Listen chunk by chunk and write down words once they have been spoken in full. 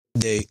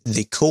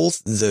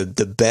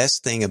the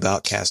best thing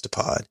about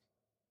Castopod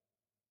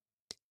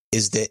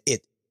is that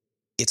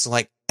it's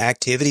like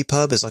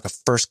ActivityPub is like a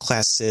first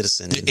class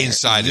citizen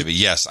inside of it.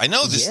 Yes, I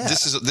know this. Yeah.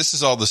 This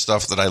is all the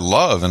stuff that I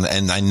love,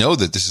 and I know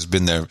that this has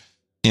been there.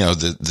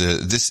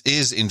 This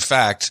is in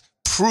fact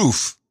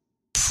proof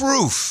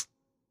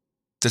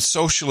that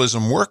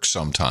socialism works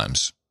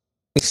sometimes.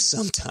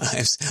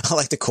 Sometimes. I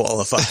like to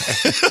qualify.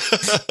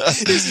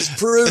 This is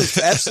proof,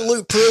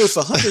 absolute proof,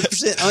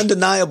 100%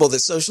 undeniable that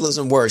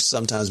socialism works.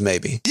 Sometimes,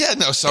 maybe. Yeah,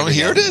 no. So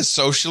here it is.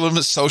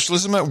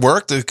 Socialism at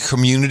work. The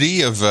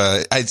community of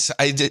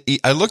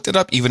I looked it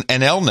up. Even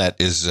NLNet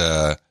is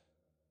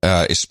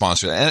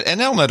sponsored.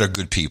 NLNet are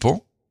good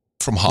people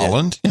from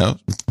Holland. Yeah.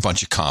 A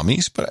bunch of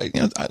commies, but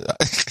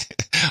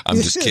I'm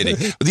just kidding.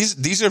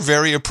 These are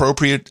very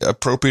appropriate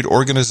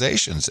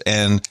organizations,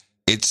 and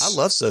I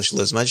love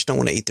socialism. I just don't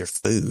want to eat their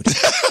food.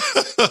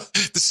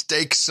 The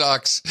steak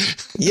sucks.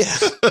 Yeah.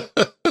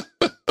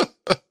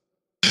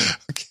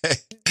 Okay.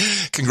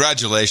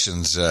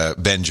 Congratulations,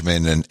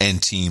 Benjamin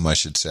and team, I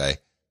should say.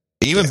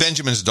 Even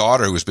Benjamin's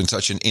daughter, who has been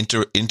such an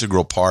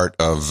integral part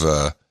of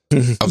the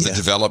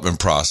development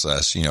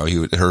process.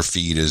 Her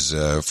feed is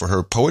for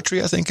her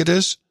poetry, I think it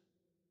is.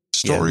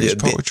 Stories,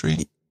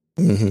 poetry.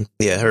 Mm-hmm.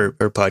 Yeah, her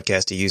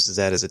podcast, he uses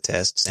that as a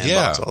test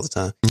sandbox all the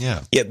time. Yeah.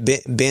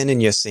 Ben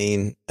and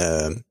Yassine,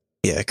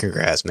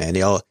 congrats, man.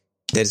 Y'all,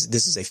 this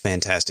is a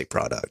fantastic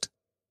product.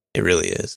 It really is.